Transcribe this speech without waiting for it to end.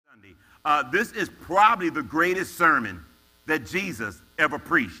Sunday. This is probably the greatest sermon that Jesus ever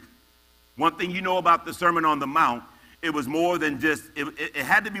preached. One thing you know about the Sermon on the Mount, it was more than just, it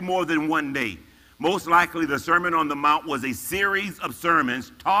had to be more than one day. Most likely the Sermon on the Mount was a series of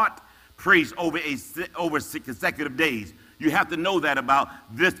sermons taught, preached over consecutive days. You have to know that about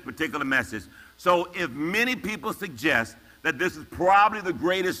this particular message. So if many people suggest that this is probably the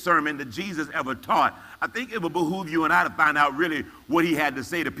greatest sermon that Jesus ever taught, I think it would behoove you and I to find out really what he had to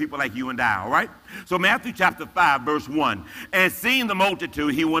say to people like you and I, all right? So Matthew chapter 5, verse 1, and seeing the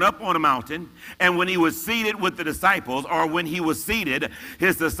multitude, he went up on a mountain, and when he was seated with the disciples, or when he was seated,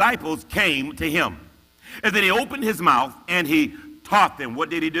 his disciples came to him. And then he opened his mouth, and he taught them. What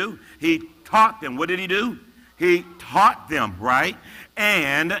did he do? He taught them. What did he do? He taught them, right?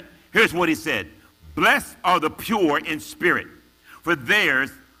 And here's what he said. Blessed are the pure in spirit, for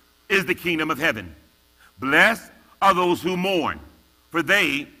theirs is the kingdom of heaven. Blessed are those who mourn, for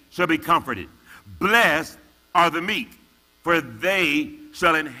they shall be comforted. Blessed are the meek, for they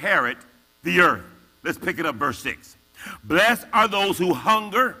shall inherit the earth. Let's pick it up, verse 6. Blessed are those who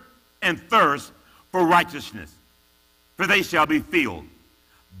hunger and thirst for righteousness, for they shall be filled.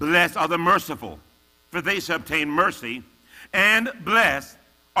 Blessed are the merciful, for they shall obtain mercy. And blessed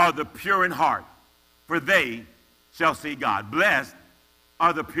are the pure in heart, for they shall see God. Blessed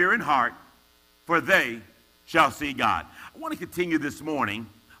are the pure in heart, for they shall see God. I want to continue this morning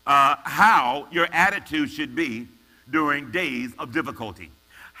how your attitude should be during days of difficulty.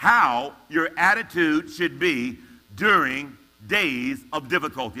 How your attitude should be during days of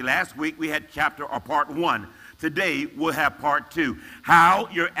difficulty. Last week we had part 1. Today we'll have part 2. How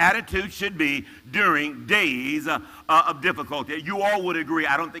your attitude should be during days of difficulty. You all would agree,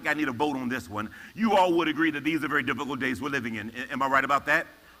 I don't think I need a vote on this one. You all would agree that these are very difficult days we're living in. Am I right about that?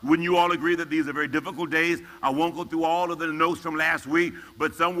 Wouldn't you all agree that these are very difficult days? I won't go through all of the notes from last week,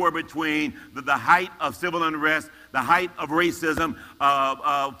 but somewhere between the height of civil unrest, the height of racism,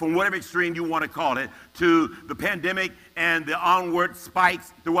 from whatever extreme you want to call it, to the pandemic and the onward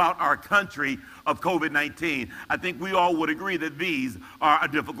spikes throughout our country of COVID-19. I think we all would agree that these are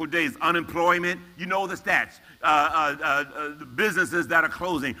difficult days. Unemployment, you know the stats. Businesses that are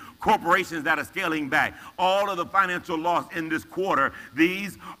closing, corporations that are scaling back, all of the financial loss in this quarter,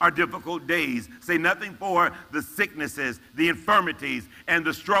 these are difficult days. Say nothing for the sicknesses, the infirmities, and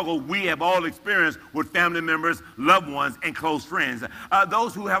the struggle we have all experienced with family members, loved ones, and close friends.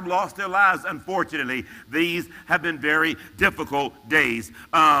 Those who have lost their lives, unfortunately, these have been very difficult days.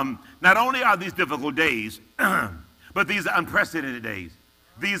 Not only are these difficult days, but these are unprecedented days.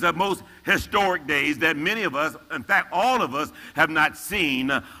 These are most historic days that many of us, in fact, all of us, have not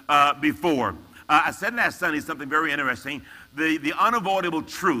seen before. I said last Sunday something very interesting. The unavoidable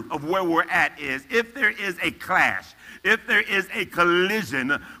truth of where we're at is if there is a clash, if there is a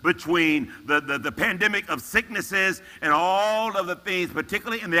collision between the pandemic of sicknesses and all of the things,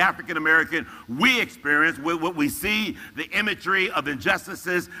 particularly in the African American, we experience what we see, the imagery of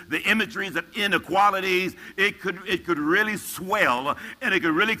injustices, the imageries of inequalities, it could really swell and it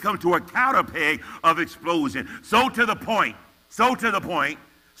could really come to a counter peg of explosion. So to the point,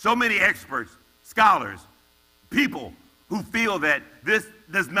 so many experts, scholars, people who feel that this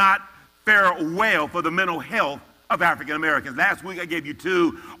does not fare well for the mental health of African Americans. Last week I gave you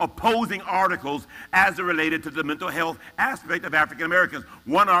 2 opposing articles as it related to the mental health aspect of African Americans.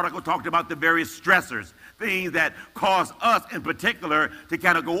 One article talked about the various stressors, things that cause us in particular to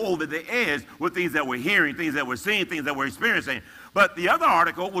kind of go over the edge with things that we're hearing, things that we're seeing, things that we're experiencing. But the other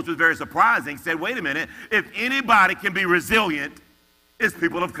article, which was very surprising, said, wait a minute, if anybody can be resilient, it's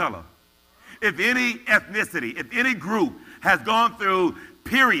people of color. If any ethnicity, if any group has gone through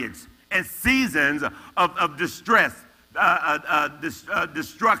periods and seasons of distress,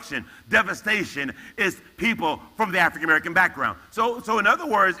 destruction, devastation, is people from the African American background. So in other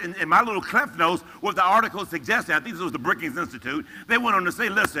words, in my little Cliff Notes, what the article suggested, I think this was the Brookings Institute, they went on to say,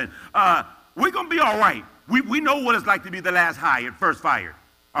 listen, we're going to be all right. We know what it's like to be the last hired, first fired.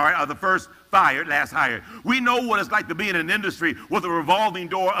 All right, or the first fired, last hired. We know what it's like to be in an industry with a revolving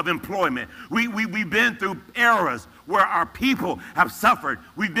door of employment. We've been through eras where our people have suffered.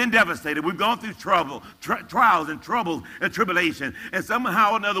 We've been devastated. We've gone through trials and troubles and tribulation. And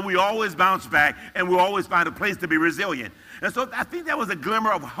somehow or another, we always bounce back and we always find a place to be resilient. And so I think that was a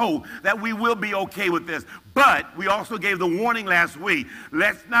glimmer of hope that we will be okay with this. But we also gave the warning last week.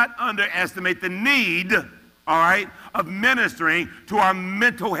 Let's not underestimate the need, all right, of ministering to our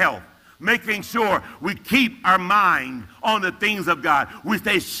mental health. making sure we keep our mind on the things of God. We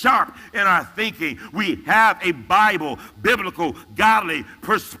stay sharp in our thinking. We have a Bible, biblical, godly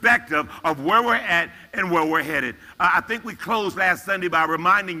perspective of where we're at and where we're headed. I think we closed last Sunday by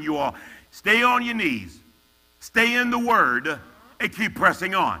reminding you all, stay on your knees, stay in the Word, and keep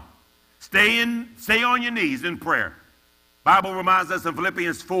pressing on. Stay on your knees in prayer. Bible reminds us in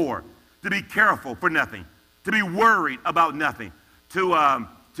Philippians 4 to be careful for nothing, to be worried about nothing, but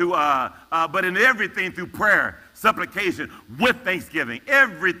in everything through prayer, supplication, with thanksgiving,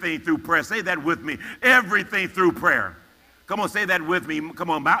 everything through prayer. Say that with me. Everything through prayer. Come on, say that with me.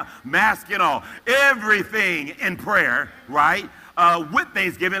 Come on, mask it all. Everything in prayer, right? With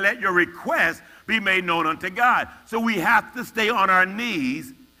thanksgiving, let your requests be made known unto God. So we have to stay on our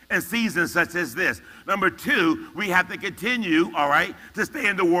knees in seasons such as this. Number two, we have to continue, all right, to stay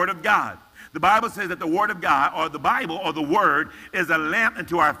in the Word of God. The Bible says that the Word of God, or the Bible, or the Word, is a lamp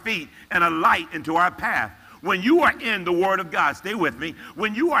unto our feet and a light into our path. When you are in the Word of God, stay with me,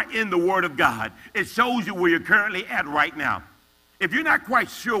 when you are in the Word of God, it shows you where you're currently at right now. If you're not quite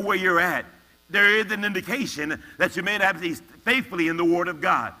sure where you're at, there is an indication that you may not be faithfully in the Word of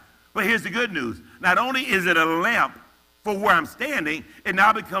God. But here's the good news. Not only is it a lamp for where I'm standing, it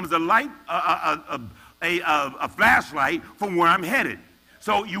now becomes a light, a flashlight from where I'm headed.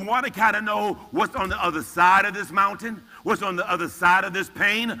 So you want to kind of know what's on the other side of this mountain, what's on the other side of this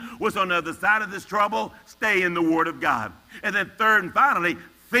pain, what's on the other side of this trouble. Stay in the Word of God. And then third and finally,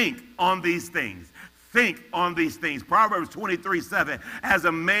 think on these things. Think on these things. Proverbs 23:7, as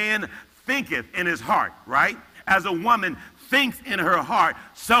a man thinketh in his heart, right? As a woman thinks in her heart,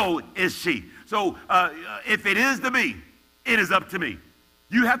 so is she. So if it is to be, it is up to me.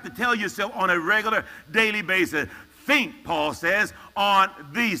 You have to tell yourself on a regular, daily basis, think, Paul says, on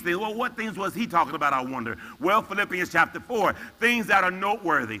these things. Well, what things was he talking about, I wonder? Well, Philippians chapter 4, things that are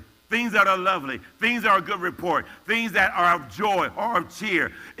noteworthy, things that are lovely, things that are a good report, things that are of joy or of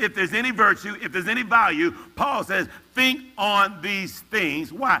cheer. If there's any virtue, if there's any value, Paul says, think on these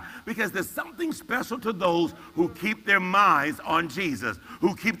things. Why? Because there's something special to those who keep their minds on Jesus,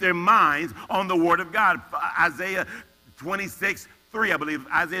 who keep their minds on the Word of God. Isaiah 26:3, I believe,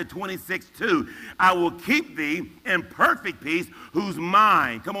 Isaiah 26:2. I will keep thee in perfect peace, whose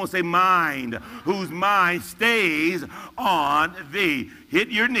mind, come on, say mind, whose mind stays on thee. Hit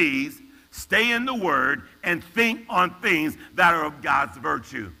your knees, stay in the Word, and think on things that are of God's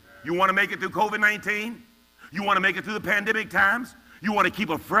virtue. You want to make it through COVID-19? You want to make it through the pandemic times? You want to keep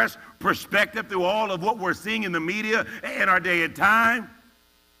a fresh perspective through all of what we're seeing in the media in our day and time?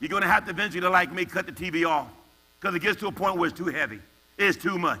 You're going to have to eventually, like me, cut the TV off, because it gets to a point where it's too heavy. It's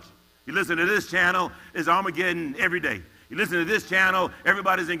too much. You listen to this channel, it's Armageddon every day. You listen to this channel,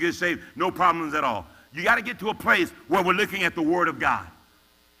 everybody's in good shape, no problems at all. You got to get to a place where we're looking at the Word of God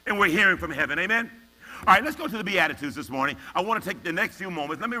and we're hearing from heaven. Amen? All right, let's go to the Beatitudes this morning. I want to take the next few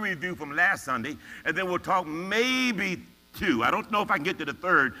moments. Let me review from last Sunday, and then we'll talk maybe two. I don't know if I can get to the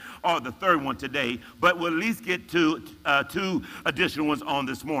third one today, but we'll at least get to two additional ones on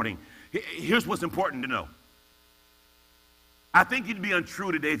this morning. Here's what's important to know. I think you'd be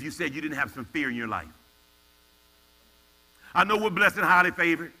untrue today if you said you didn't have some fear in your life. I know we're blessed and highly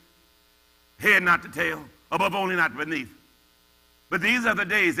favored, head not to tail, above only not beneath. But these are the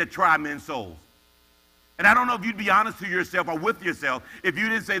days that try men's souls. And I don't know if you'd be honest to yourself or with yourself if you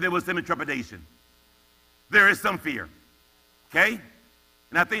didn't say there was some trepidation. There is some fear, okay?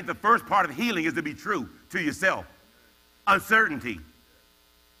 And I think the first part of healing is to be true to yourself. Uncertainty,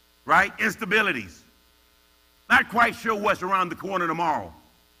 right? Instabilities. Not quite sure what's around the corner tomorrow.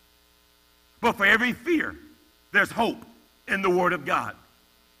 But for every fear, there's hope in the Word of God.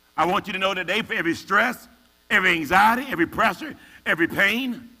 I want you to know today, for every stress, every anxiety, every pressure, every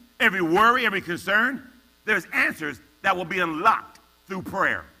pain, every worry, every concern, there's answers that will be unlocked through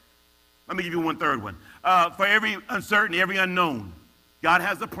prayer. Let me give you one third one. For every uncertainty, every unknown, God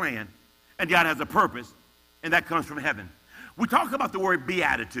has a plan and God has a purpose, and that comes from heaven. We talk about the word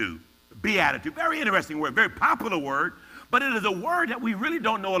beatitude. Beatitude, very interesting word, very popular word, but it is a word that we really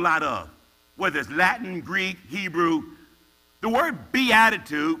don't know a lot of, whether it's Latin, Greek, Hebrew. The word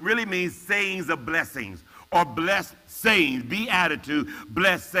beatitude really means sayings of blessings or blessed sayings. Beatitude,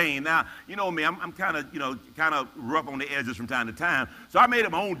 blessed saying. Now, you know me, I'm kind of rough on the edges from time to time, so I made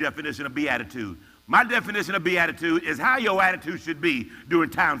up my own definition of beatitude. My definition of beatitude is how your attitude should be during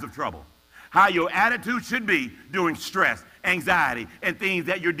times of trouble, how your attitude should be during stress, anxiety, and things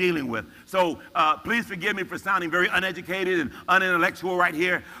that you're dealing with. So please forgive me for sounding very uneducated and unintellectual right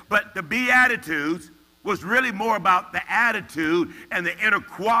here, but the Beatitudes was really more about the attitude and the inner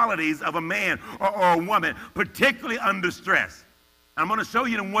qualities of a man or a woman, particularly under stress. I'm going to show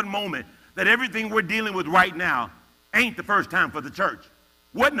you in one moment that everything we're dealing with right now ain't the first time for the church.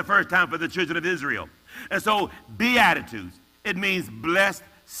 Wasn't the first time for the children of Israel. And so, Beatitudes, it means blessed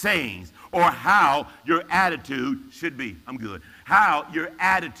sayings, or how your attitude should be. I'm good. How your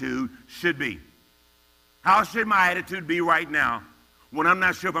attitude should be. How should my attitude be right now when I'm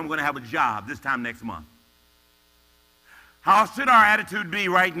not sure if I'm going to have a job this time next month? How should our attitude be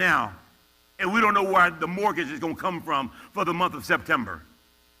right now and we don't know where the mortgage is going to come from for the month of September?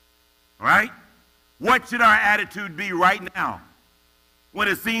 All right? What should our attitude be right now when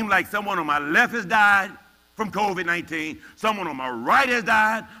it seems like someone on my left has died from COVID-19, someone on my right has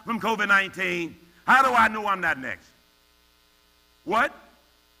died from COVID-19? How do I know I'm not next? What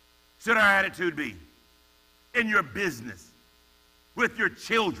should our attitude be in your business, with your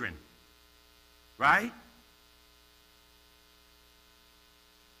children, right?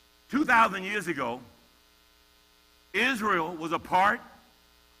 2,000 years ago, Israel was a part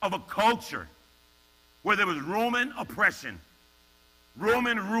of a culture where there was Roman oppression,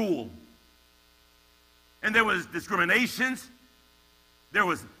 Roman rule, and there was discriminations, there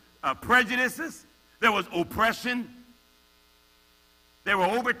was prejudices, there was oppression, they were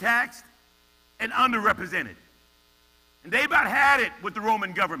overtaxed and underrepresented. And they about had it with the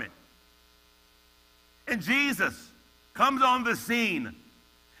Roman government. And Jesus comes on the scene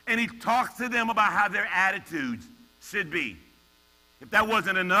and he talks to them about how their attitudes should be. If that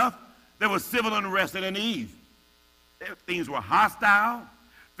wasn't enough, there was civil unrest and unease. Things were hostile.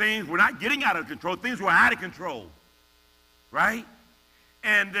 Things were not getting out of control. Things were out of control, right?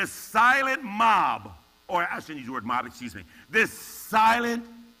 And this silent mob, or I shouldn't use the word mob, excuse me, this silent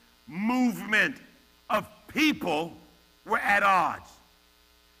movement of people were at odds.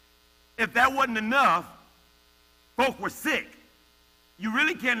 If that wasn't enough, folk were sick. You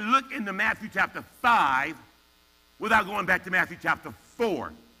really can't look into Matthew chapter 5 without going back to Matthew chapter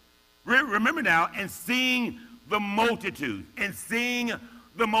 4. Remember now, and seeing the multitudes,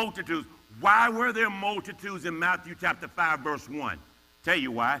 Why were there multitudes in Matthew chapter 5, verse 1? Tell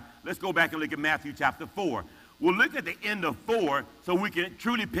you why. Let's go back and look at Matthew chapter 4. We'll look at the end of 4 so we can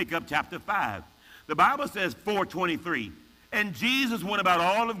truly pick up chapter 5. The Bible says 4:23, and Jesus went about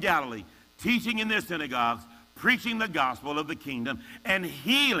all of Galilee, teaching in their synagogues, preaching the gospel of the kingdom, and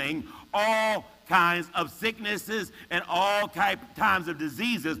healing all kinds of sicknesses and all kinds of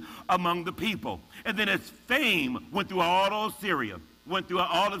diseases among the people. And then his fame went through all of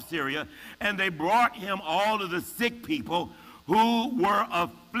Syria, and they brought him all of the sick people who were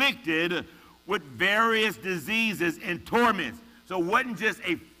afflicted with various diseases and torments. So it wasn't just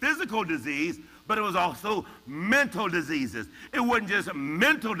a physical disease, but it was also mental diseases. It wasn't just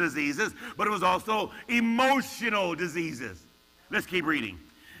mental diseases, but it was also emotional diseases. Let's keep reading.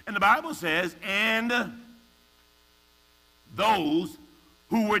 And the Bible says, and those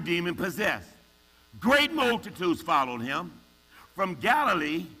who were demon possessed. Great multitudes followed him from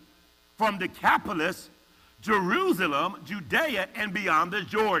Galilee, from Decapolis, Jerusalem, Judea, and beyond the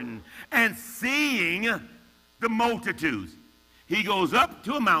Jordan. And seeing the multitudes, he goes up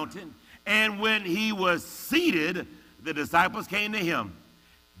to a mountain, and when he was seated, the disciples came to him.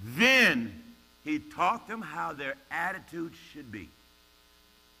 Then he taught them how their attitude should be.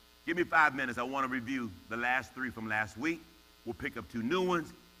 Give me 5 minutes. I want to review the last 3 from last week. We'll pick up 2 new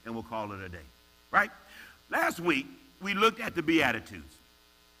ones, and we'll call it a day. Right? Last week, we looked at the Beatitudes.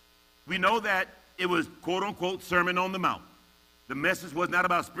 We know that it was, quote-unquote, Sermon on the Mount. The message was not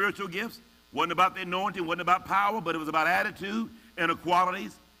about spiritual gifts, wasn't about the anointing, wasn't about power, but it was about attitude,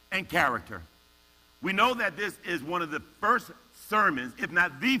 inequalities, and character. We know that this is one of the first sermons, if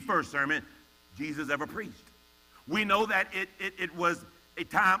not the first sermon, Jesus ever preached. We know that it was a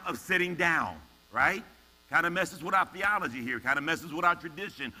time of sitting down, right? Kind of messes with our theology here, kind of messes with our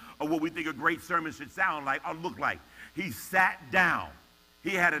tradition of what we think a great sermon should sound like or look like. He sat down.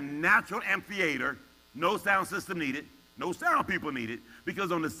 He had a natural amphitheater, no sound system needed, no sound people needed,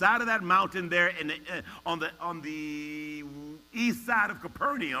 because on the side of that mountain there, on the east side of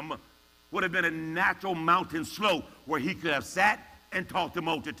Capernaum, would have been a natural mountain slope where he could have sat and taught the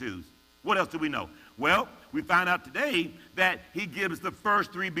multitudes. What else do we know? Well, we find out today that he gives the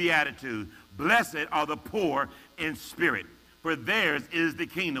first 3 Beatitudes. Blessed are the poor in spirit, for theirs is the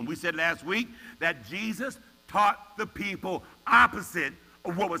kingdom. We said last week that Jesus taught the people opposite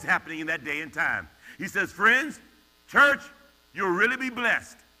of what was happening in that day and time. He says, friends, church, you'll really be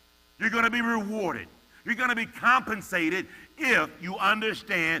blessed. You're going to be rewarded. You're going to be compensated if you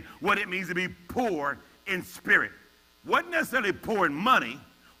understand what it means to be poor in spirit. Wasn't necessarily poor in money,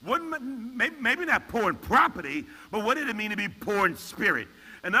 maybe not poor in property, but what did it mean to be poor in spirit?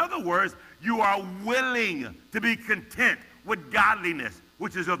 In other words, you are willing to be content with godliness,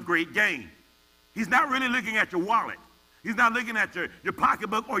 which is of great gain. He's not really looking at your wallet. He's not looking at your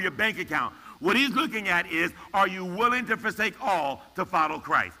pocketbook or your bank account. What he's looking at is, are you willing to forsake all to follow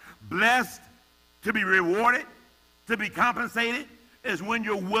Christ? Blessed, to be rewarded, to be compensated, is when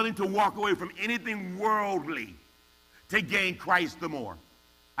you're willing to walk away from anything worldly to gain Christ the more.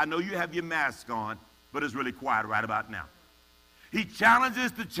 I know you have your mask on, but it's really quiet right about now. He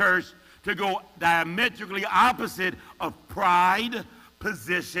challenges the church to go diametrically opposite of pride,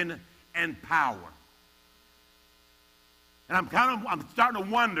 position, and power. And I'm starting to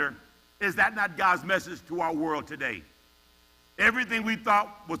wonder, is that not God's message to our world today? Everything we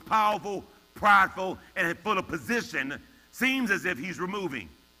thought was powerful, prideful, and full of position seems as if he's removing.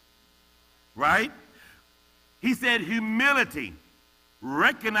 Right? He said humility,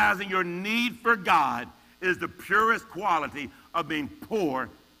 recognizing your need for God, is the purest quality of being poor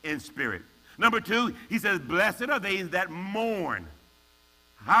in spirit. Number 2, he says, blessed are they that mourn.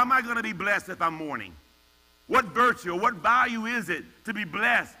 How am I going to be blessed if I'm mourning? What virtue or what value is it to be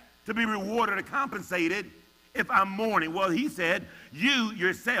blessed, to be rewarded or compensated if I'm mourning? Well, he said, you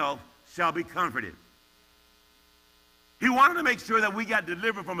yourself shall be comforted. He wanted to make sure that we got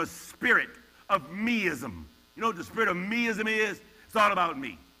delivered from a spirit of meism. You know what the spirit of meism is? It's all about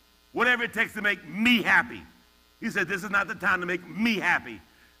me. Whatever it takes to make me happy. He said, this is not the time to make me happy.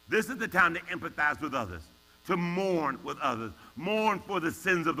 This is the time to empathize with others, to mourn with others, mourn for the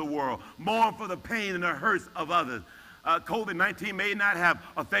sins of the world, mourn for the pain and the hurts of others. COVID-19 may not have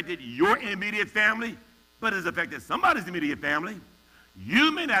affected your immediate family, but it's affected somebody's immediate family.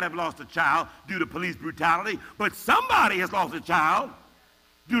 You may not have lost a child due to police brutality, but somebody has lost a child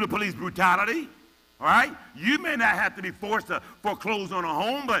due to police brutality. All right? You may not have to be forced to foreclose on a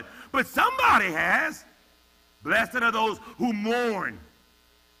home, but somebody has. Blessed are those who mourn,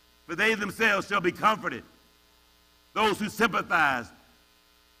 for they themselves shall be comforted. Those who sympathize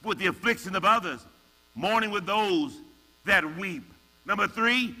with the affliction of others, mourning with those that weep. Number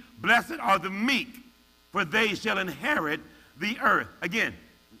 3, blessed are the meek, for they shall inherit the earth. Again,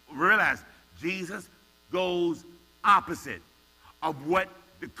 realize Jesus goes opposite of what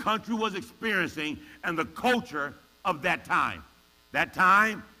the country was experiencing and the culture of that time. That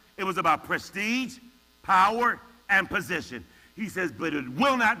time, it was about prestige, power, and position. He says, but it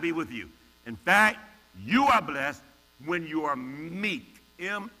will not be with you. In fact, you are blessed when you are meek.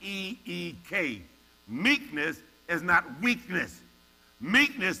 M-E-E-K. Meekness is not weakness.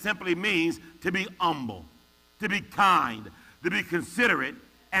 Meekness simply means to be humble, to be kind, to be considerate,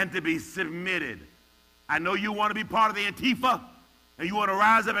 and to be submitted. I know you want to be part of the Antifa, and you want to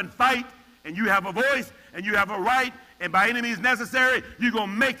rise up and fight, and you have a voice, and you have a right, and by any means necessary, you're going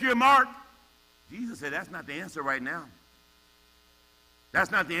to make your mark. Jesus said that's not the answer right now. That's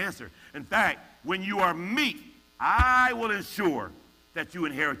not the answer. In fact, when you are meek, I will ensure that you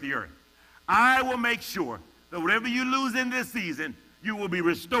inherit the earth. I will make sure that whatever you lose in this season, you will be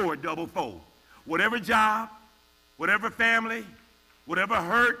restored double-fold. Whatever job, whatever family, whatever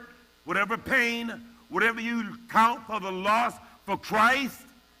hurt, whatever pain, whatever you count for the loss for Christ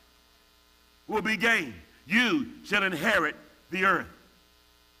will be gained. You shall inherit the earth.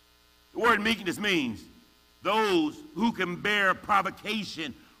 The word meekness means those who can bear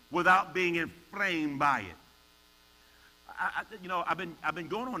provocation without being inflamed by it. I've been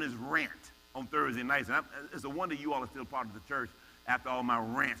going on this rant on Thursday nights, and it's a wonder you all are still part of the church after all my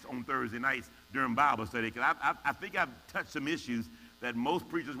rants on Thursday nights during Bible study, because I think I've touched some issues that most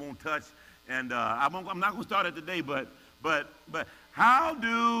preachers won't touch, and I'm not going to start it today, but how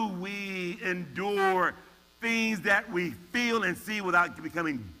do we endure things that we feel and see without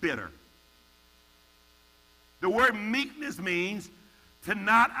becoming bitter? The word meekness means to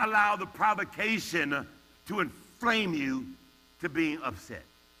not allow the provocation to inflame you to being upset.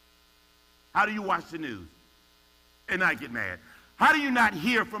 How do you watch the news and not get mad? How do you not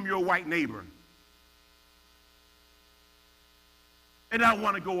hear from your white neighbor and not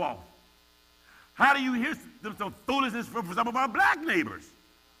want to go off? How do you hear some foolishness from some of our black neighbors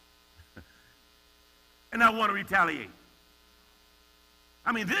and not want to retaliate?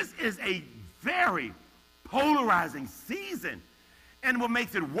 I mean, this is a very polarizing season. And what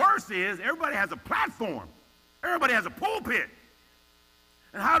makes it worse is everybody has a platform. Everybody has a pulpit.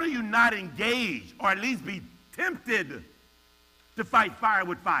 And how do you not engage or at least be tempted to fight fire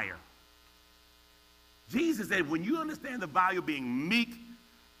with fire? Jesus said, when you understand the value of being meek,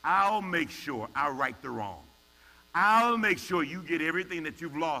 I'll make sure I'll right the wrong. I'll make sure you get everything that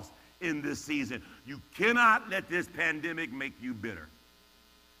you've lost in this season. You cannot let this pandemic make you bitter.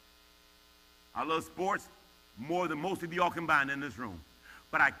 I love sports more than most of y'all combined in this room.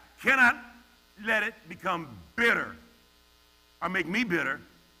 But I cannot let it become bitter or make me bitter.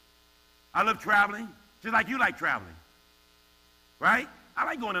 I love traveling, just like you like traveling, right? I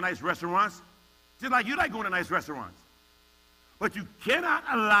like going to nice restaurants, just like you like going to nice restaurants. But you cannot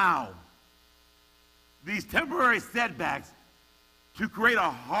allow these temporary setbacks to create a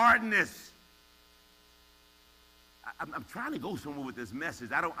hardness. I'm trying to go somewhere with this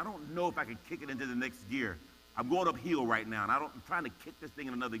message. I don't know if I can kick it into the next gear. I'm going uphill right now, and I'm trying to kick this thing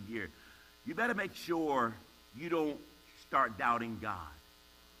in another gear. You better make sure you don't start doubting God.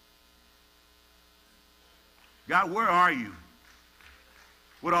 God, where are you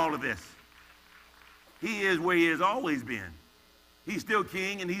with all of this? He is where he has always been. He's still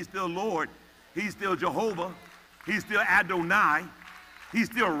king and he's still Lord. He's still Jehovah. He's still Adonai. He's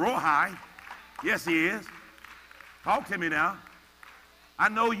still Rohai. Yes, he is. Talk to me now. I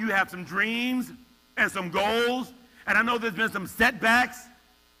know you have some dreams and some goals, and I know there's been some setbacks,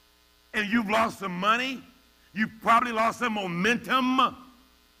 and you've lost some money. You've probably lost some momentum. But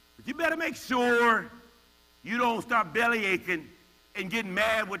you better make sure you don't start belly aching and getting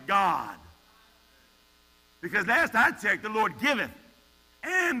mad with God. Because last I checked, the Lord giveth,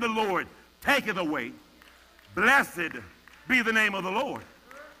 and the Lord taketh away. Blessed be the name of the Lord.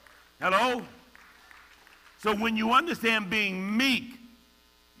 Hello? So when you understand being meek,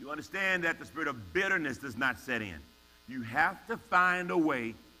 you understand that the spirit of bitterness does not set in. You have to find a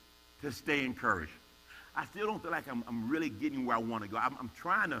way to stay encouraged. I still don't feel like I'm really getting where I want to go. I'm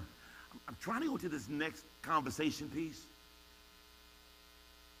trying to go to this next conversation piece.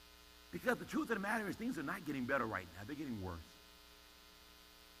 Because the truth of the matter is things are not getting better right now. They're getting worse.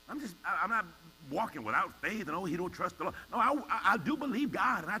 I'm not walking without faith and, oh, he don't trust the Lord. No, I do believe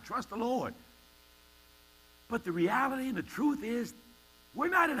God and I trust the Lord. But the reality and the truth is we're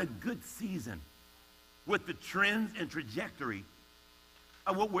not in a good season with the trends and trajectory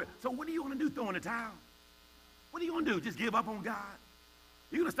of so what are you going to do, throw in the towel? What are you going to do, just give up on God?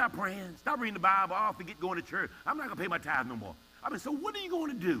 You're going to stop praying, stop reading the Bible, I'll forget going to church. I'm not going to pay my tithe no more. I mean, so what are you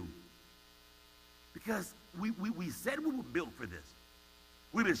going to do? Because we said we were built for this.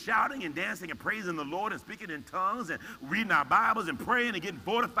 We've been shouting and dancing and praising the Lord and speaking in tongues and reading our Bibles and praying and getting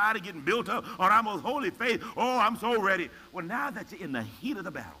fortified and getting built up on our most holy faith. Oh, I'm so ready. Well, now that you're in the heat of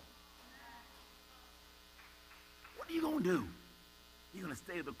the battle, what are you going to do? You're going to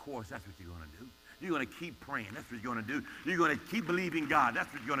stay the course. That's what you're going to do. You're going to keep praying. That's what you're going to do. You're going to keep believing God.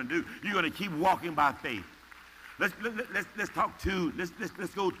 That's what you're going to do. You're going to keep walking by faith. Let's talk two.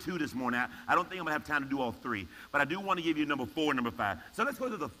 Let's go two this morning. I don't think I'm going to have time to do all three, but I do want to give you number 4 and number 5. So let's go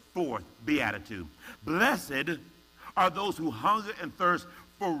to the 4th beatitude. Blessed are those who hunger and thirst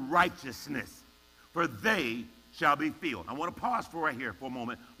for righteousness, for they shall be filled. I want to pause right here for a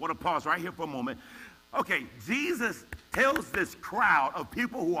moment. Okay, Jesus tells this crowd of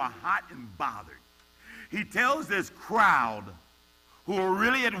people who are hot and bothered. He tells this crowd who are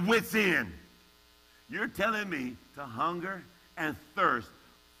really at wit's end, you're telling me to hunger and thirst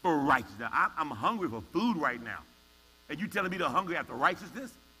for righteousness. I'm hungry for food right now. And you telling me to hunger after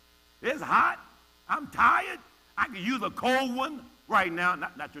righteousness? It's hot. I'm tired. I could use a cold one right now.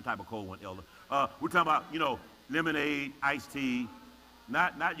 Not your type of cold one, Elder. We're talking about, lemonade, iced tea.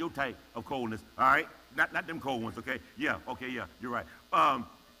 Not your type of coldness, all right? Not them cold ones, okay? Yeah, you're right.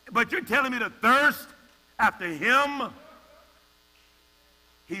 But you're telling me to thirst after him?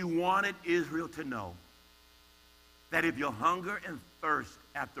 He wanted Israel to know that if you hunger and thirst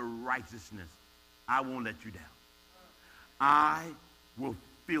after righteousness, I won't let you down. I will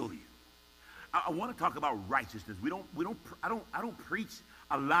fill you. I want to talk about righteousness. I don't preach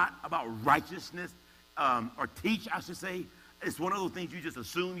a lot about righteousness, or teach, I should say. It's one of those things you just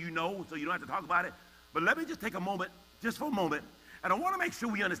assume you know, so you don't have to talk about it. But let me just take a moment, just for a moment, and I want to make sure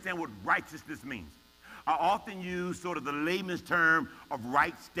we understand what righteousness means. I often use sort of the layman's term of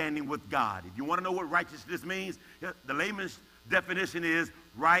right standing with God. If you want to know what righteousness means, the layman's definition is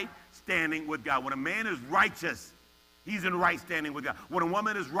right standing with God. When a man is righteous, he's in right standing with God. When a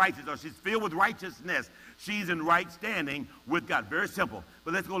woman is righteous or she's filled with righteousness, she's in right standing with God. Very simple.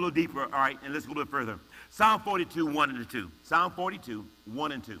 But let's go a little deeper, all right, and let's go a little further. Psalm 42, 1 and 2. Psalm 42,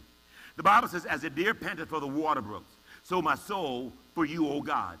 1 and 2. The Bible says, as a deer panteth for the water brooks, so my soul for you, O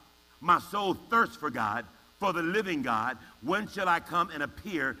God. My soul thirsts for God, for the living God. When shall I come and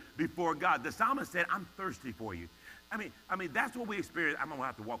appear before God? The psalmist said, I'm thirsty for you. I mean, that's what we experience. I'm going to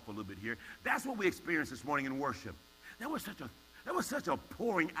have to walk for a little bit here. That's what we experienced this morning in worship. There was such a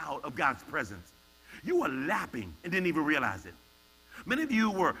pouring out of God's presence. You were lapping and didn't even realize it. Many of you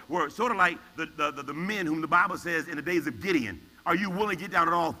were sort of like the men whom the Bible says in the days of Gideon. Are you willing to get down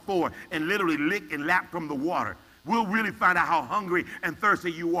on all four and literally lick and lap from the water? We'll really find out how hungry and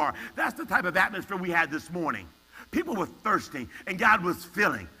thirsty you are. That's the type of atmosphere we had this morning. People were thirsting, and God was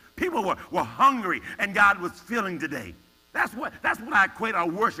filling. People were hungry, and God was filling today. That's what I equate our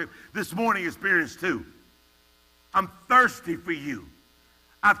worship this morning experience to. I'm thirsty for you.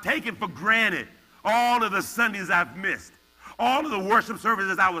 I've taken for granted all of the Sundays I've missed, all of the worship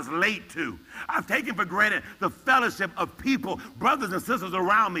services I was late to. I've taken for granted the fellowship of people, brothers and sisters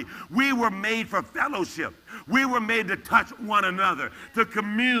around me. We were made for fellowship. We were made to touch one another, to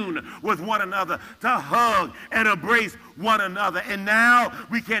commune with one another, to hug and embrace one another. And now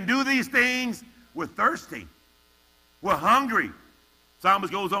we can do these things. We're thirsty. We're hungry.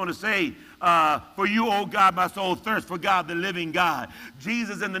 Psalmist goes on to say, for you, O God, my soul thirsts for God, the living God.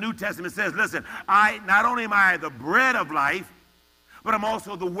 Jesus in the New Testament says, listen, not only am I the bread of life, but I'm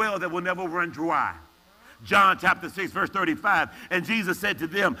also the well that will never run dry. John chapter 6, verse 35. And Jesus said to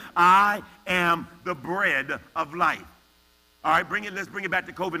them, I am the bread of life. All right, let's bring it back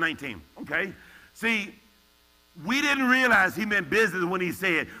to COVID-19, okay? See, we didn't realize he meant business when he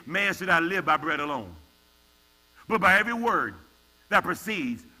said, man should not live by bread alone, but by every word that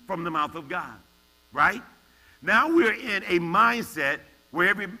proceeds from the mouth of God, right? Now we're in a mindset where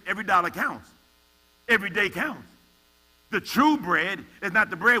every dollar counts. Every day counts. The true bread is not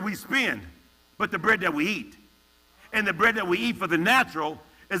the bread we spend, but the bread that we eat. And the bread that we eat for the natural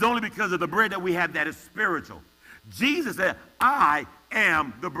is only because of the bread that we have that is spiritual. Jesus said, I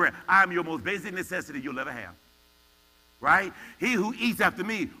am the bread. I am your most basic necessity you'll ever have. Right? He who eats after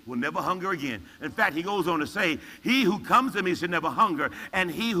me will never hunger again. In fact, he goes on to say, he who comes to me shall never hunger, and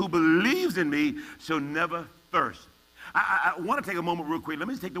he who believes in me shall never thirst. I want to take a moment real quick. Let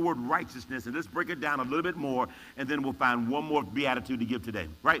me just take the word righteousness and let's break it down a little bit more, and then we'll find one more beatitude to give today,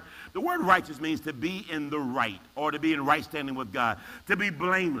 right? The word righteous means to be in the right, or to be in right standing with God, to be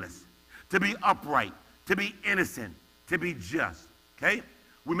blameless, to be upright, to be innocent, to be just, okay?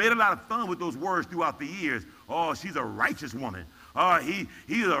 We made a lot of fun with those words throughout the years. Oh, she's a righteous woman. Oh,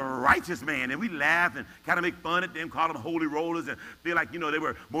 he's a righteous man. And we laugh and kind of make fun at them, call them holy rollers, and feel like, they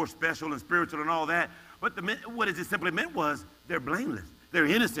were more special and spiritual and all that. But what it simply meant was they're blameless. They're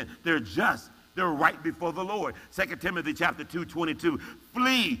innocent. They're just. They're right before the Lord. 2 Timothy chapter 2:22.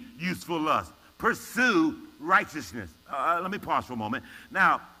 Flee useful lust. Pursue righteousness. Let me pause for a moment.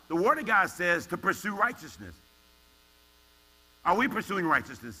 Now, the Word of God says to pursue righteousness. Are we pursuing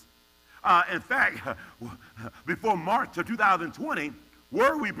righteousness? In fact, before March of 2020,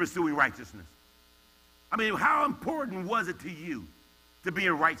 were we pursuing righteousness? I mean, how important was it to you to be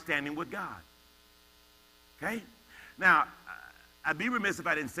in right standing with God? Okay? Now, I'd be remiss if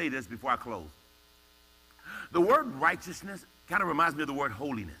I didn't say this before I close. The word righteousness kind of reminds me of the word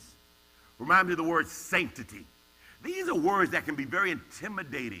holiness. Reminds me of the word sanctity. These are words that can be very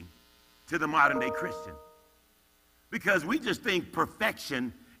intimidating to the modern day Christian, because we just think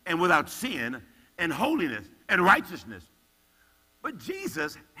perfection and without sin and holiness and righteousness. But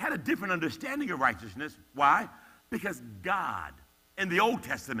Jesus had a different understanding of righteousness. Why? Because God in the Old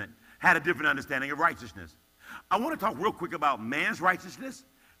Testament had a different understanding of righteousness. I want to talk real quick about man's righteousness,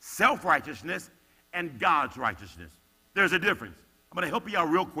 self-righteousness, and God's righteousness. There's a difference. I'm going to help you out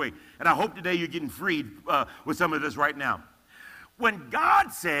real quick, and I hope today you're getting freed with some of this right now. When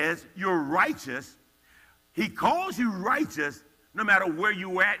God says you're righteous, he calls you righteous no matter where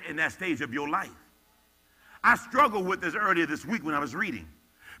you're at in that stage of your life. I struggled with this earlier this week when I was reading,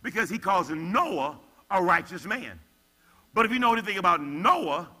 because he calls Noah a righteous man. But if you know anything about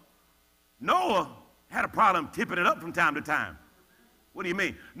Noah, Noah had a problem tipping it up from time to time. What do you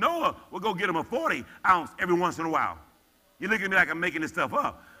mean? Noah will go get him a 40 ounce every once in a while. You look at me like I'm making this stuff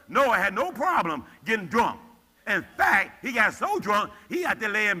up. Noah had no problem getting drunk. In fact, he got so drunk, he had to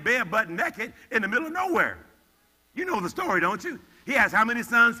lay in bed butt naked in the middle of nowhere. You know the story, don't you? He has how many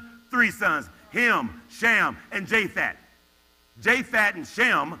sons? 3 sons. Ham, Shem, and Japheth. Japheth and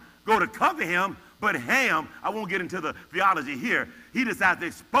Shem go to cover him, but Ham, I won't get into the theology here, he decides to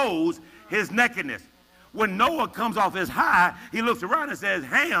expose his nakedness. When Noah comes off his high, he looks around and says,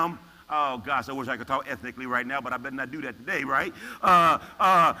 Ham, oh gosh, I wish I could talk ethnically right now, but I better not do that today, right?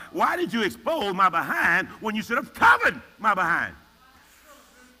 Why did you expose my behind when you should have covered my behind?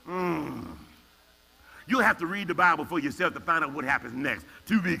 You'll have to read the Bible for yourself to find out what happens next.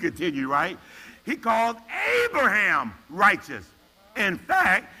 To be continued, right? He called Abraham righteous. In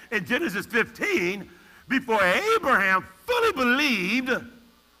fact, in Genesis 15, before Abraham fully believed,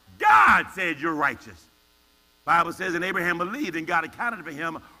 God said, you're righteous. Bible says, and Abraham believed, and God accounted for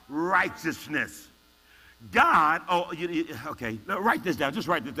him righteousness. God, okay, write this down. Just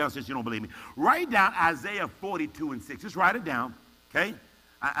write this down since you don't believe me. Write down Isaiah 42:6. Just write it down, okay?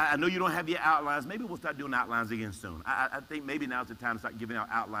 I know you don't have your outlines. Maybe we'll start doing outlines again soon. I think maybe now's the time to start giving out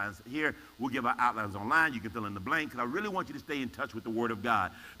outlines here. We'll give out outlines online. You can fill in the blank, because I really want you to stay in touch with the Word of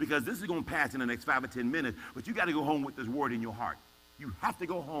God, because this is going to pass in the next 5 or 10 minutes, but you got to go home with this Word in your heart. You have to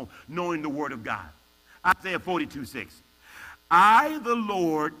go home knowing the Word of God. Isaiah 42:6. I, the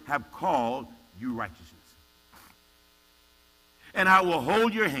Lord, have called you righteousness, and I will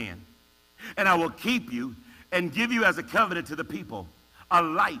hold your hand, and I will keep you and give you as a covenant to the people, a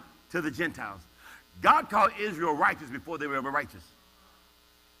light to the Gentiles. God called Israel righteous before they were ever righteous.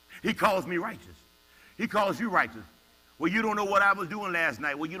 He calls me righteous. He calls you righteous. Well, you don't know what I was doing last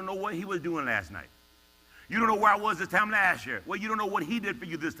night. Well, you don't know what he was doing last night. You don't know where I was this time last year. Well, you don't know what he did for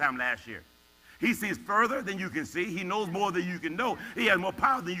you this time last year. He sees further than you can see. He knows more than you can know. He has more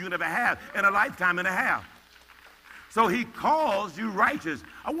power than you can ever have in a lifetime and a half. So he calls you righteous.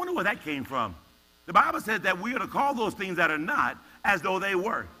 I wonder where that came from. The Bible says that we are to call those things that are not as though they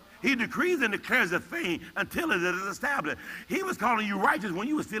were. He decrees and declares a thing until it is established. He was calling you righteous when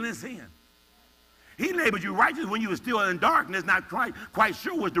you were still in sin. He labeled you righteous when you were still in darkness, not quite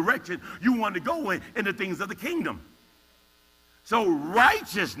sure which direction you wanted to go in the things of the kingdom. So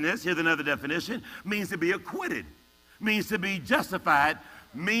righteousness, here's another definition, means to be acquitted, means to be justified,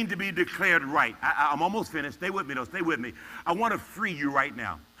 means to be declared right. I'm almost finished. Stay with me, though. Stay with me. I want to free you right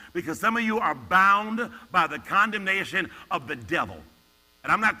now, because some of you are bound by the condemnation of the devil.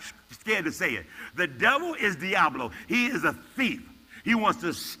 And I'm not scared to say it. The devil is Diablo. He is a thief. He wants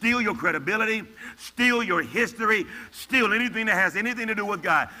to steal your credibility, steal your history, steal anything that has anything to do with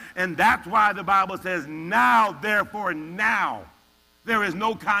God. And that's why the Bible says, now, therefore, now, there is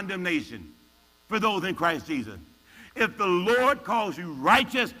no condemnation for those in Christ Jesus. If the Lord calls you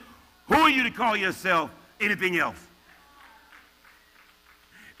righteous, who are you to call yourself anything else?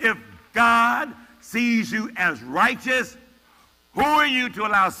 If God sees you as righteous, who are you to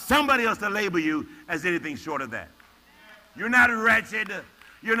allow somebody else to label you as anything short of that? You're not wretched.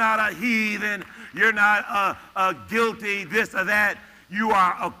 You're not a heathen. You're not a guilty, this or that. You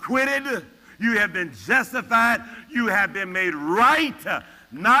are acquitted. You have been justified. You have been made right,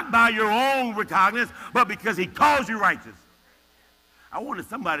 not by your own recognizance, but because he calls you righteous. I wanted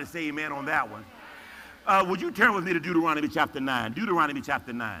somebody to say amen on that one. Would you turn with me to Deuteronomy chapter 9? Deuteronomy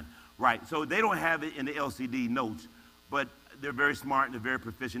chapter 9. Right. So they don't have it in the LCD notes, but they're very smart and they're very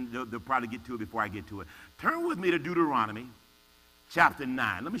proficient. They'll probably get to it before I get to it. Turn with me to Deuteronomy chapter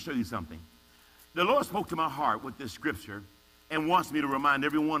 9. Let me show you something. The Lord spoke to my heart with this scripture and wants me to remind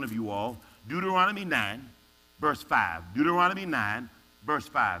every one of you all. Deuteronomy 9, verse 5. Deuteronomy 9, verse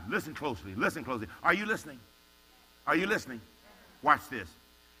 5. Listen closely. Listen closely. Are you listening? Are you listening? Watch this.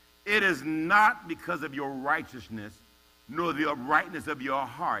 It is not because of your righteousness nor the uprightness of your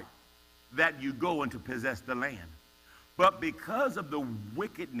heart that you go and to possess the land, but because of the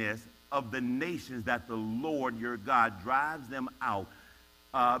wickedness of the nations that the Lord your God drives them out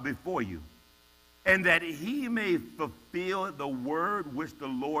before you, and that he may fulfill the word which the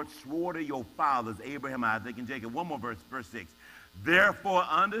Lord swore to your fathers, Abraham, Isaac, and Jacob. One more verse, verse 6. Therefore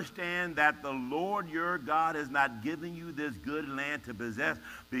understand that the Lord your God has not given you this good land to possess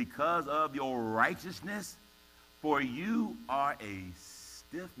because of your righteousness, for you are a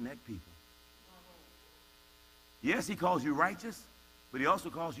stiff-necked people. Yes, he calls you righteous, but he also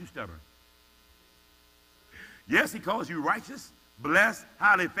calls you stubborn. Yes, he calls you righteous, blessed,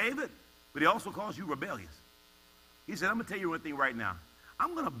 highly favored, but he also calls you rebellious. He said, I'm going to tell you one thing right now.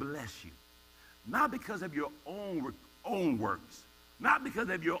 I'm going to bless you, not because of your own works, not because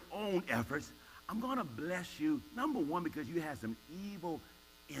of your own efforts. I'm going to bless you, number one, because you had some evil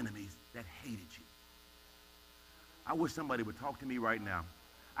enemies that hated you. I wish somebody would talk to me right now.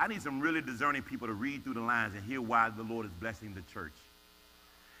 I need some really discerning people to read through the lines and hear why the Lord is blessing the church.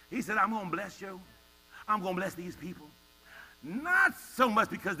 He said, I'm going to bless you. I'm going to bless these people. Not so much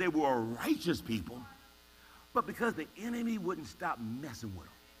because they were righteous people, but because the enemy wouldn't stop messing with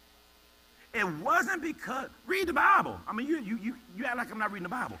them. It wasn't because, read the Bible. I mean, you act like I'm not reading the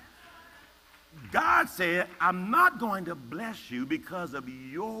Bible. God said, I'm not going to bless you because of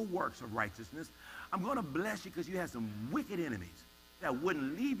your works of righteousness. I'm going to bless you because you had some wicked enemies that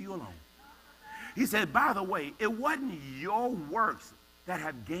wouldn't leave you alone. He said, by the way, it wasn't your works that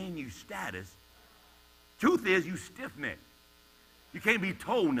have gained you status. Truth is, you stiff-necked. You can't be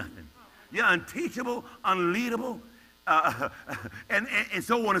told nothing. You're unteachable, unleadable, and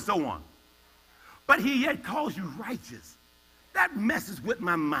so on and so on. But he yet calls you righteous. That messes with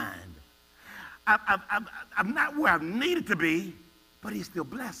my mind. I'm not where I needed to be, but he still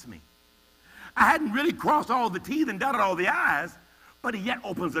blessed me. I hadn't really crossed all the T's and dotted all the I's, but he yet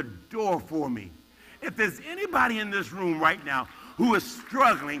opens a door for me. If there's anybody in this room right now who is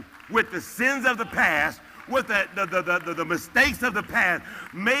struggling with the sins of the past, with the mistakes of the past,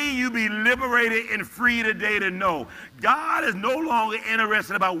 may you be liberated and free today to know God is no longer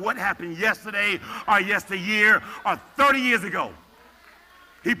interested about what happened yesterday or yesteryear or 30 years ago.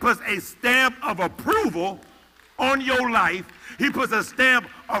 He puts a stamp of approval on your life. He puts a stamp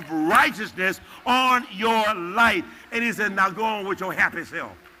of righteousness on your life. And he said, now go on with your happy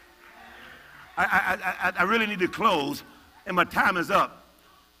self. I really need to close, and my time is up.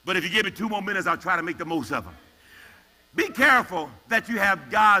 But if you give me 2 more minutes, I'll try to make the most of them. Be careful that you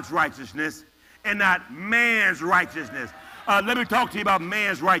have God's righteousness and not man's righteousness. Let me talk to you about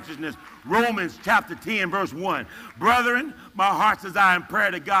man's righteousness. Romans chapter 10, verse 1. Brethren, my heart's desire and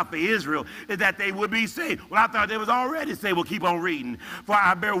prayer to God for Israel is that they would be saved. Well, I thought they was already saved. Well, keep on reading. For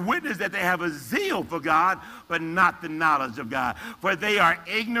I bear witness that they have a zeal for God, but not the knowledge of God. For they are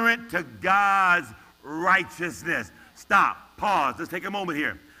ignorant to God's righteousness. Stop. Pause. Let's take a moment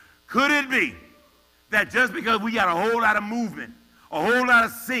here. Could it be that just because we got a whole lot of movement, a whole lot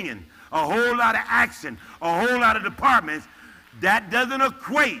of singing, a whole lot of action, a whole lot of departments, that doesn't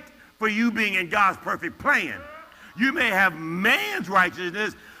equate for you being in God's perfect plan? You may have man's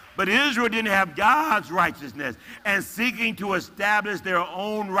righteousness, but Israel didn't have God's righteousness. And seeking to establish their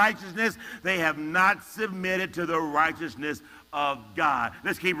own righteousness, they have not submitted to the righteousness of God.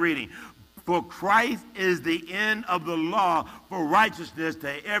 Let's keep reading. For Christ is the end of the law for righteousness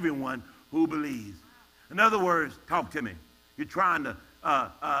to everyone who believes. In other words, talk to me. You're trying to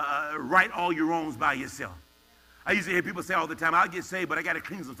right all your wrongs by yourself. I used to hear people say all the time, I'll get saved, but I got to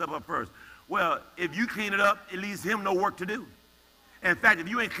clean some stuff up first. Well, if you clean it up, it leaves him no work to do. In fact, if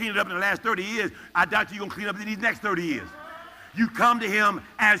you ain't cleaned it up in the last 30 years, I doubt you're going to clean up in these next 30 years. You come to him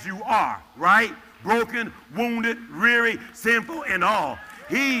as you are, right? Broken, wounded, weary, sinful, and all.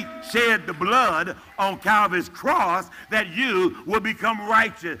 He shed the blood on Calvary's cross that you will become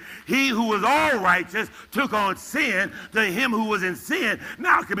righteous. He who was all righteous took on sin to him who was in sin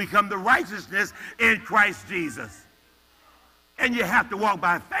now can become the righteousness in Christ Jesus. And you have to walk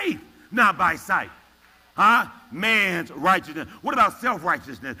by faith, not by sight. Huh? Man's righteousness. What about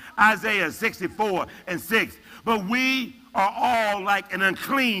self-righteousness? Isaiah 64:6. But we are all like an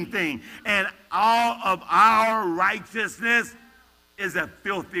unclean thing, and all of our righteousness is a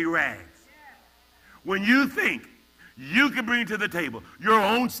filthy rags. When you think you can bring to the table your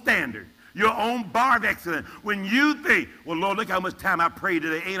own standard, your own bar of excellence, when you think, well, Lord, look how much time I prayed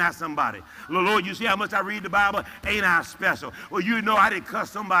today. Ain't I somebody? Lord, you see how much I read the Bible? Ain't I special? Well, you know I didn't cuss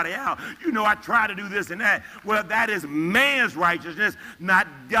somebody out. You know I try to do this and that. Well, that is man's righteousness, not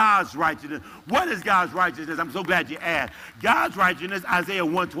God's righteousness. What is God's righteousness? I'm so glad you asked. God's righteousness, Isaiah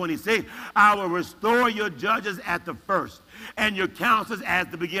 1:26, I will restore your judges at the first, and your counselors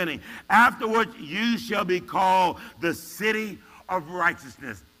at the beginning. Afterwards, you shall be called the city of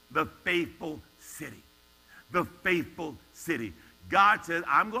righteousness, the faithful city. The faithful city. God says,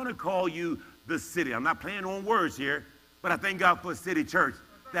 I'm going to call you the city. I'm not playing on words here, but I thank God for a city church,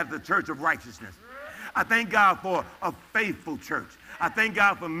 that's the church of righteousness. I thank God for a faithful church. I thank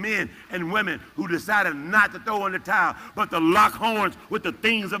God for men and women who decided not to throw in the towel, but to lock horns with the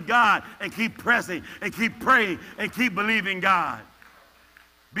things of God and keep pressing and keep praying and keep believing God.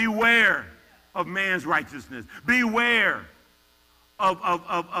 Beware of man's righteousness. Beware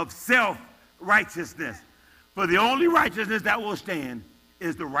of self-righteousness. For the only righteousness that will stand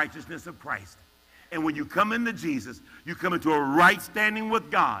is the righteousness of Christ. And when you come into Jesus, you come into a right standing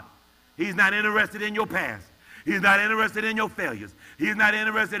with God. He's not interested in your past. He's not interested in your failures. He's not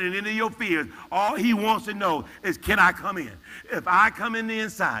interested in any of your fears. All he wants to know is, can I come in? If I come in the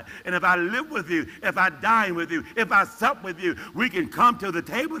inside, and if I live with you, if I dine with you, if I sup with you, we can come to the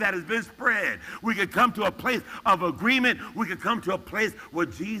table that has been spread. We can come to a place of agreement. We can come to a place where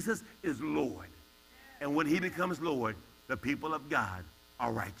Jesus is Lord. And when he becomes Lord, the people of God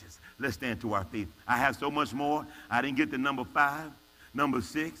are righteous. Let's stand to our feet. I have so much more. I didn't get to number 5, number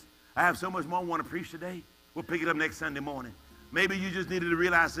 6. I have so much more I want to preach today. We'll pick it up next Sunday morning. Maybe you just needed to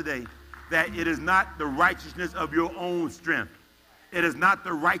realize today that it is not the righteousness of your own strength. It is not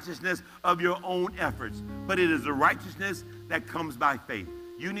the righteousness of your own efforts, but it is the righteousness that comes by faith.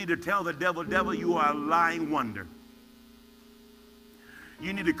 You need to tell the devil, devil, you are a lying wonder.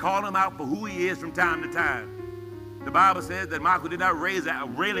 You need to call him out for who he is from time to time. The Bible says that Michael did not raise a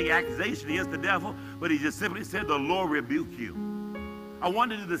railing accusation against the devil, but he just simply said, the Lord rebuke you. I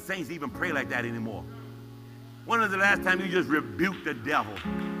wonder if the saints even pray like that anymore. When was the last time you just rebuked the devil?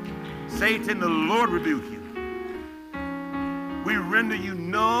 Satan, the Lord rebuke you. We render you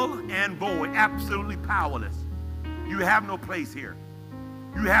null and void, absolutely powerless. You have no place here.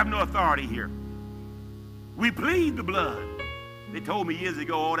 You have no authority here. We plead the blood. They told me years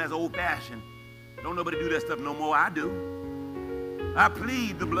ago, oh, that's old-fashioned. Don't nobody do that stuff no more. I do. I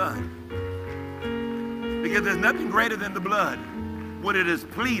plead the blood. Because there's nothing greater than the blood when it is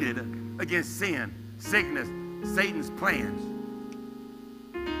pleaded against sin, sickness, Satan's plans.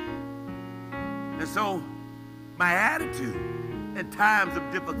 And so my attitude in times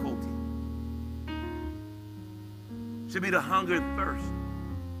of difficulty should be to hunger and thirst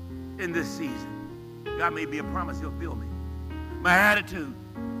in this season. God made me a promise he'll fill me. My attitude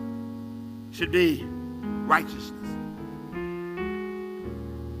should be righteousness.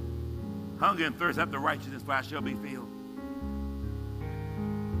 Hunger and thirst after righteousness, for I shall be filled.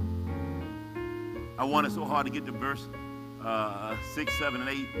 I wanted so hard to get to verse 6, 7, and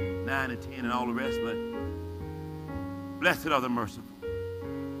 8, 9, and 10, and all the rest, but blessed are the merciful.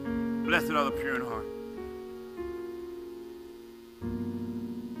 Blessed are the pure in heart.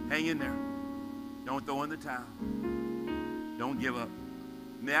 Hang in there. Don't throw in the towel. Don't give up.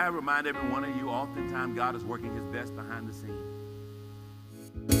 May I remind every one of you, oftentimes God is working his best behind the scenes.